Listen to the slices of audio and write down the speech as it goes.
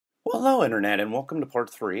Well, hello Internet, and welcome to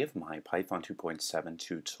part 3 of my Python 2.7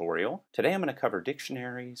 tutorial. Today I'm going to cover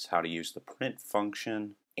dictionaries, how to use the print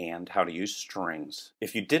function, and how to use strings.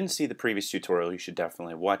 If you didn't see the previous tutorial, you should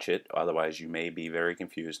definitely watch it, otherwise you may be very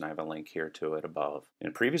confused, and I have a link here to it above. In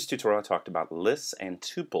the previous tutorial I talked about lists and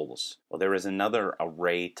tuples. Well, there is another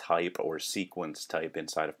array type or sequence type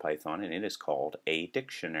inside of Python, and it is called a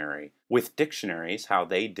dictionary. With dictionaries, how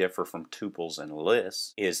they differ from tuples and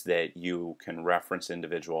lists is that you can reference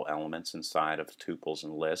individual elements inside of tuples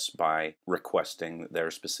and lists by requesting their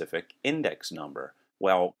specific index number.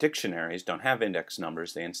 Well, dictionaries don't have index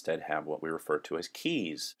numbers, they instead have what we refer to as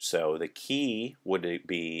keys. So the key would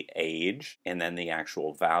be age, and then the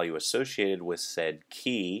actual value associated with said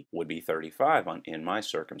key would be 35 in my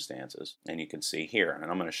circumstances. And you can see here, and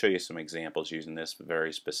I'm going to show you some examples using this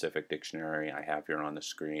very specific dictionary I have here on the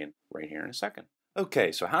screen right here in a second.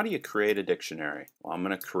 Okay, so how do you create a dictionary? Well, I'm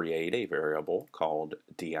going to create a variable called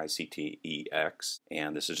dictex,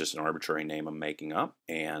 and this is just an arbitrary name I'm making up,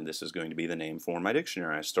 and this is going to be the name for my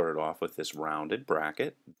dictionary. I started off with this rounded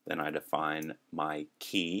bracket, then I define my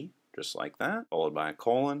key, just like that, followed by a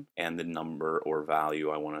colon, and the number or value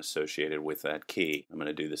I want associated with that key. I'm going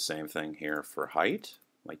to do the same thing here for height,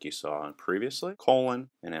 like you saw previously, colon,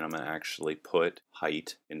 and then I'm going to actually put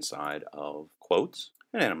height inside of quotes.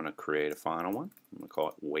 And then I'm going to create a final one. I'm going to call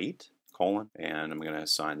it weight, colon, and I'm going to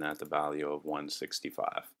assign that the value of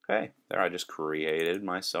 165. Okay, there I just created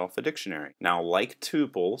myself a dictionary. Now, like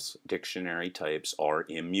tuples, dictionary types are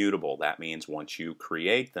immutable. That means once you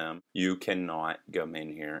create them, you cannot come in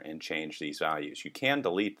here and change these values. You can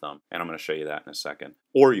delete them, and I'm going to show you that in a second.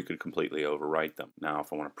 Or you could completely overwrite them. Now,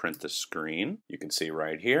 if I want to print the screen, you can see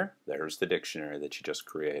right here, there's the dictionary that you just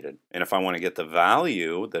created. And if I want to get the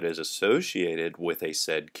value that is associated with a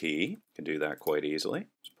said key, you can do that quite easily.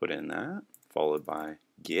 Just put in that, followed by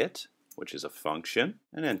get, which is a function,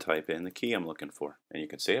 and then type in the key I'm looking for. And you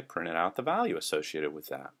can see it printed out the value associated with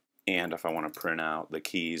that. And if I want to print out the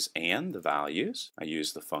keys and the values, I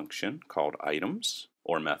use the function called items,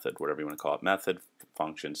 or method, whatever you want to call it. Method,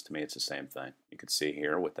 functions, to me it's the same thing. You can see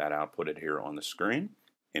here with that outputted here on the screen.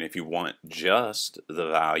 And if you want just the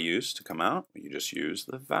values to come out, you just use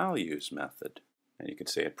the values method. And you can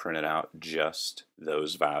see it printed out just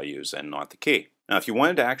those values and not the key. Now, if you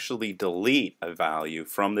wanted to actually delete a value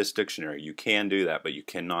from this dictionary, you can do that, but you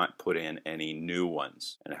cannot put in any new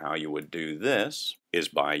ones. And how you would do this is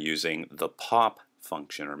by using the pop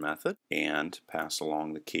function or method and pass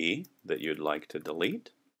along the key that you'd like to delete.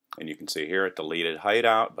 And you can see here it deleted height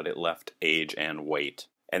out, but it left age and weight.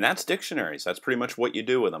 And that's dictionaries. That's pretty much what you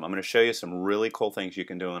do with them. I'm going to show you some really cool things you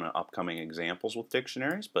can do in upcoming examples with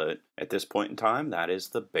dictionaries, but at this point in time, that is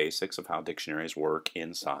the basics of how dictionaries work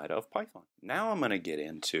inside of Python. Now I'm going to get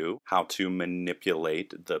into how to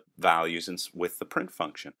manipulate the values with the print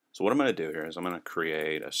function. So what I'm going to do here is I'm going to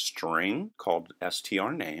create a string called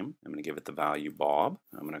strname. I'm going to give it the value Bob.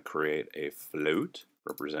 I'm going to create a float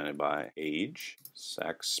represented by age,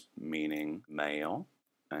 sex meaning male,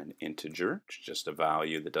 an integer, which is just a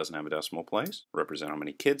value that doesn't have a decimal place, represent how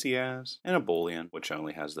many kids he has, and a boolean, which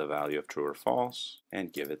only has the value of true or false,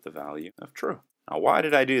 and give it the value of true. Now, why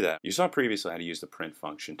did I do that? You saw previously how to use the print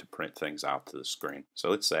function to print things out to the screen. So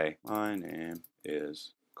let's say my name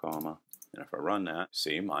is, comma, and if I run that,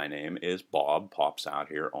 see my name is Bob pops out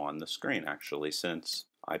here on the screen. Actually, since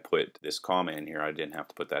I put this comma in here, I didn't have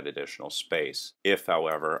to put that additional space. If,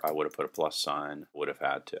 however, I would have put a plus sign, would have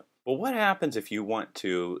had to. Well, what happens if you want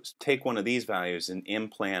to take one of these values and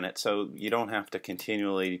implant it so you don't have to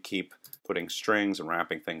continually keep putting strings and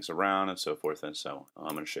wrapping things around and so forth and so on?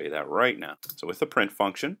 I'm going to show you that right now. So with the print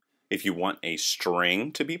function, if you want a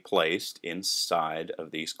string to be placed inside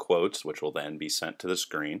of these quotes, which will then be sent to the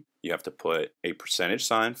screen, you have to put a percentage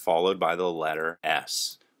sign followed by the letter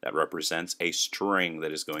S. That represents a string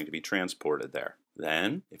that is going to be transported there.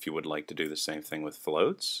 Then, if you would like to do the same thing with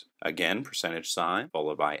floats, again, percentage sign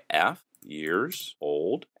followed by F, years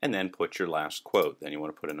old, and then put your last quote. Then you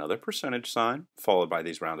want to put another percentage sign followed by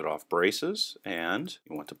these rounded off braces, and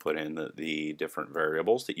you want to put in the different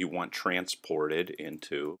variables that you want transported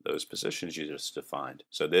into those positions you just defined.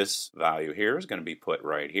 So this value here is going to be put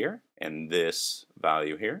right here, and this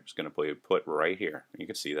value here is going to be put right here. You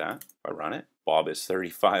can see that if I run it. Bob is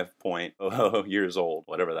 35.00 years old,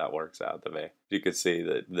 whatever that works out to be. You can see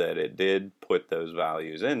that it did put those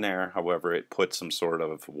values in there. However, it put some sort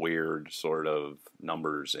of weird sort of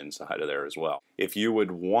numbers inside of there as well. If you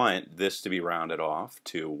would want this to be rounded off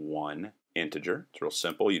to 1 integer. It's real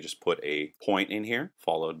simple. You just put a point in here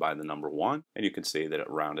followed by the number 1, and you can see that it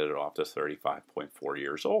rounded it off to 35.4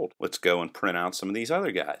 years old. Let's go and print out some of these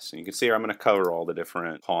other guys. And you can see here I'm going to cover all the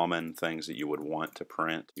different common things that you would want to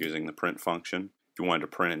print using the print function. If you wanted to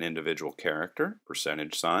print an individual character,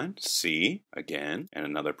 percentage sign, C again, and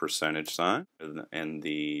another percentage sign, and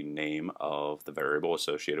the name of the variable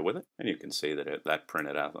associated with it. And you can see that that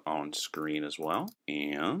printed out on screen as well.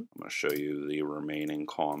 And I'm going to show you the remaining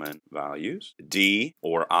common values. D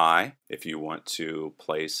or I, if you want to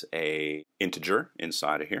place a integer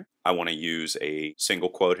inside of here. I want to use a single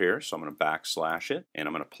quote here, so I'm going to backslash it, and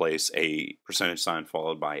I'm going to place a percentage sign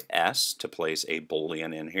followed by S to place a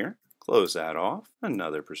Boolean in here. Close that off,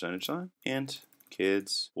 another percentage sign, int,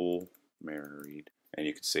 kids, pool, married. And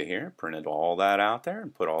you can see here, printed all that out there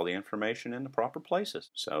and put all the information in the proper places.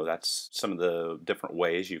 So that's some of the different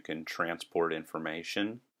ways you can transport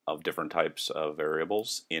information of different types of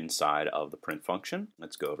variables inside of the print function.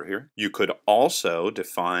 Let's go over here. You could also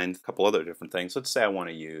define a couple other different things. Let's say I want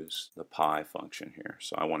to use the pi function here.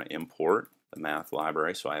 So I want to import the math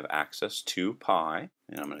library so I have access to pi,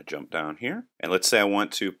 and I'm going to jump down here, and let's say I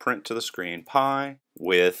want to print to the screen pi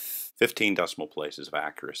with 15 decimal places of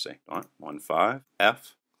accuracy. 15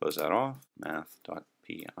 f, close that off,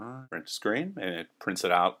 math.pi, print to screen, and it prints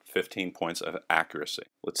it out 15 points of accuracy.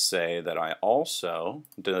 Let's say that I also,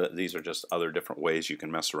 these are just other different ways you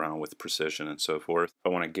can mess around with precision and so forth. If I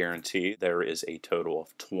want to guarantee there is a total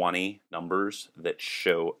of 20 numbers that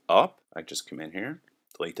show up, I just come in here,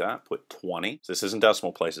 delete that, put 20. So this isn't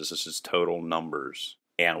decimal places, this is total numbers.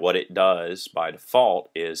 And what it does by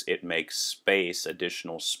default is it makes space,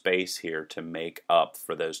 additional space here to make up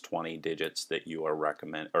for those 20 digits that you are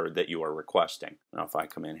requesting. Now if I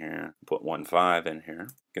come in here and put 15 in here,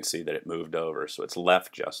 you can see that it moved over, so it's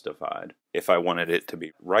left justified. If I wanted it to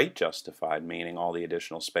be right justified, meaning all the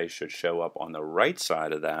additional space should show up on the right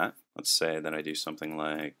side of that, let's say that I do something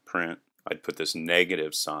like print, I'd put this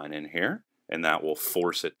negative sign in here, and that will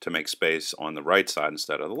force it to make space on the right side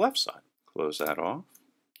instead of the left side. Close that off.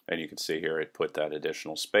 And you can see here it put that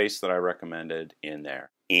additional space that I recommended in there.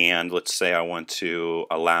 And let's say I want to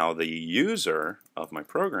allow the user of my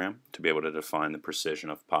program to be able to define the precision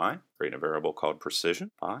of pi, create a variable called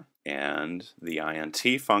precision pi, and the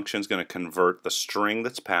int function is going to convert the string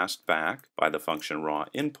that's passed back by the function raw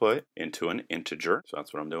input into an integer. So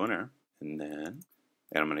that's what I'm doing there.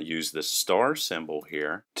 And I'm going to use this star symbol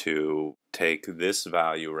here to take this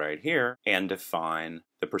value right here and define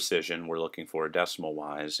the precision we're looking for decimal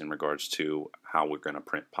wise in regards to how we're going to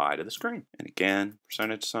print pi to the screen. And again,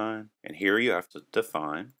 percentage sign. And here you have to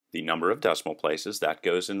define the number of decimal places. That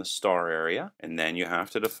goes in the star area. And then you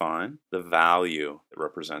have to define the value that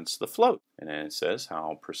represents the float. And then it says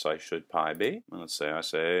how precise should pi be. And let's say I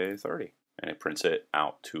say 30. And it prints it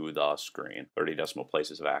out to the screen, 30 decimal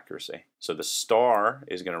places of accuracy. So the star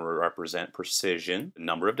is going to represent precision, the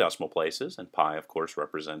number of decimal places, and pi, of course,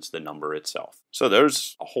 represents the number itself. So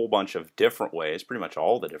there's a whole bunch of different ways, pretty much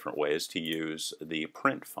all the different ways to use the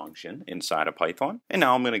print function inside of Python. And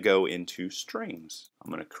now I'm going to go into strings. I'm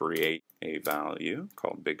going to create a value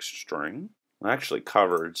called big string. I actually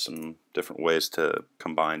covered some different ways to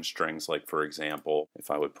combine strings, like for example,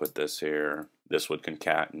 if I would put this here, this would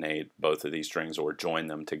concatenate both of these strings or join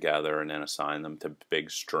them together and then assign them to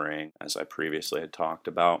big string, as I previously had talked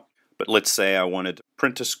about. But let's say I wanted to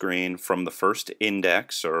print to screen from the first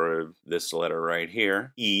index, or this letter right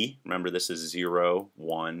here, E. Remember, this is 0,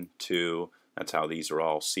 1, 2. That's how these are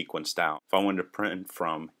all sequenced out. If I wanted to print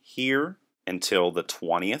from here until the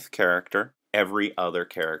 20th character, every other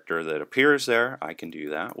character that appears there, I can do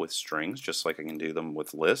that with strings, just like I can do them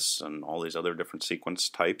with lists and all these other different sequence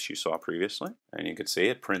types you saw previously. And you can see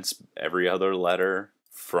it prints every other letter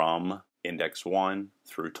from index 1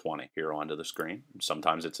 through 20 here onto the screen.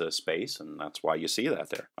 Sometimes it's a space, and that's why you see that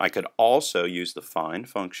there. I could also use the find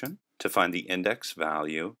function to find the index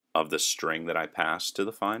value of the string that I passed to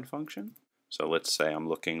the find function. So let's say I'm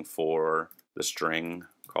looking for the string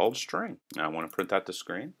called string. Now I want to print that to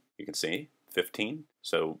screen. You can see 15.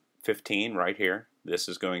 So 15 right here, this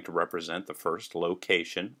is going to represent the first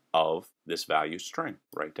location of this value string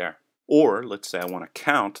right there. Or let's say I want to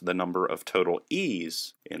count the number of total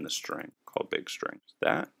E's in the string called big string.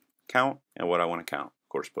 That, count, and what I want to count. Of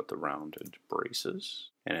course, put the rounded braces.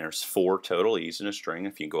 And there's 4 total E's in a string.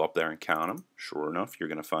 If you go up there and count them, sure enough, you're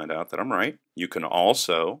going to find out that I'm right. You can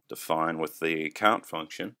also define with the count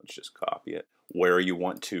function, let's just copy it, where you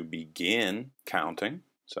want to begin counting.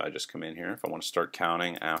 So I just come in here. If I want to start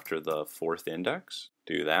counting after the 4th index,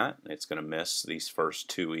 do that. It's going to miss these first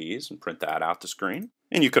 2 E's and print that out to screen.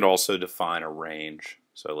 And you could also define a range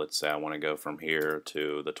So let's say I want to go from here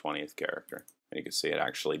to the 20th character. And you can see it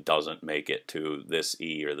actually doesn't make it to this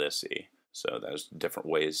E or this E. So there's different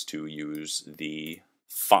ways to use the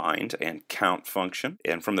find and count function.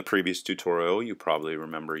 And from the previous tutorial, you probably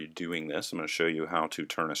remember you doing this. I'm going to show you how to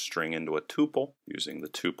turn a string into a tuple using the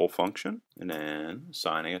tuple function and then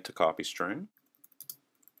assigning it to copy string.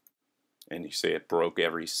 And you see it broke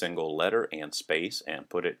every single letter and space and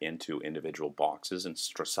put it into individual boxes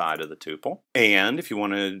inside of the tuple. And if you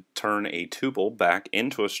want to turn a tuple back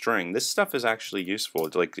into a string, this stuff is actually useful.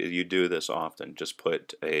 It's like you do this often. Just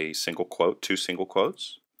put a single quote, 2 single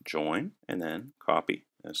quotes, join, and then copy,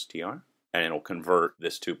 str. And it'll convert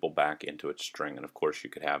this tuple back into its string. And of course you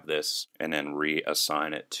could have this and then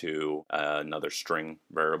reassign it to another string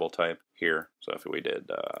variable type here. So if we did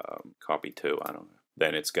copy2, I don't know,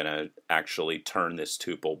 then it's going to actually turn this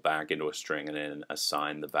tuple back into a string and then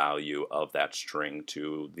assign the value of that string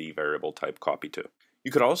to the variable type copy2. You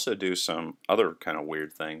could also do some other kind of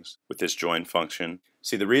weird things with this join function.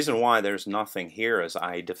 See, the reason why there's nothing here is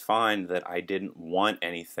I defined that I didn't want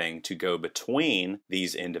anything to go between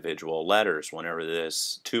these individual letters whenever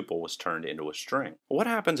this tuple was turned into a string. What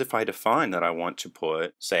happens if I define that I want to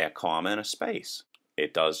put, say, a comma and a space?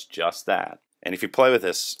 It does just that. And if you play with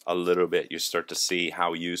this a little bit, you start to see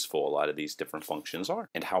how useful a lot of these different functions are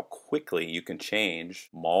and how quickly you can change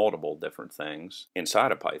multiple different things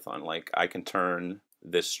inside of Python. Like I can turn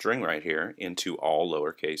this string right here into all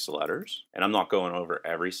lowercase letters. And I'm not going over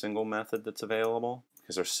every single method that's available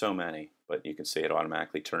because there's so many, but you can see it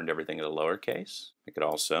automatically turned everything into lowercase. I could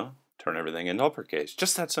also turn everything into uppercase,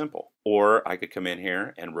 just that simple. Or I could come in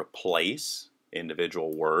here and replace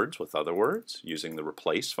individual words with other words using the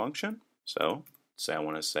replace function. So say I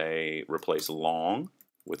want to say replace long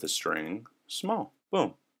with a string small.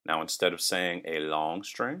 Boom. Now instead of saying a long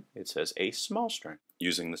string, it says a small string.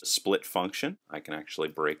 Using the split function, I can actually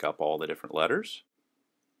break up all the different letters.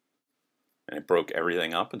 And it broke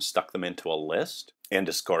everything up and stuck them into a list and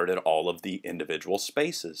discarded all of the individual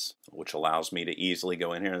spaces, which allows me to easily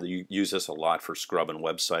go in here. You use this a lot for scrubbing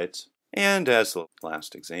websites. And as the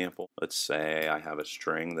last example, let's say I have a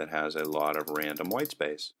string that has a lot of random white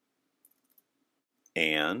space.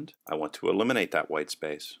 And I want to eliminate that white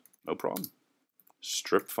space. No problem.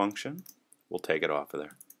 Strip function will take it off of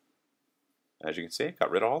there. As you can see, it got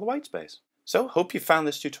rid of all the white space. So, hope you found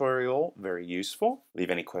this tutorial very useful. Leave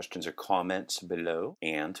any questions or comments below.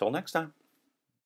 And until next time.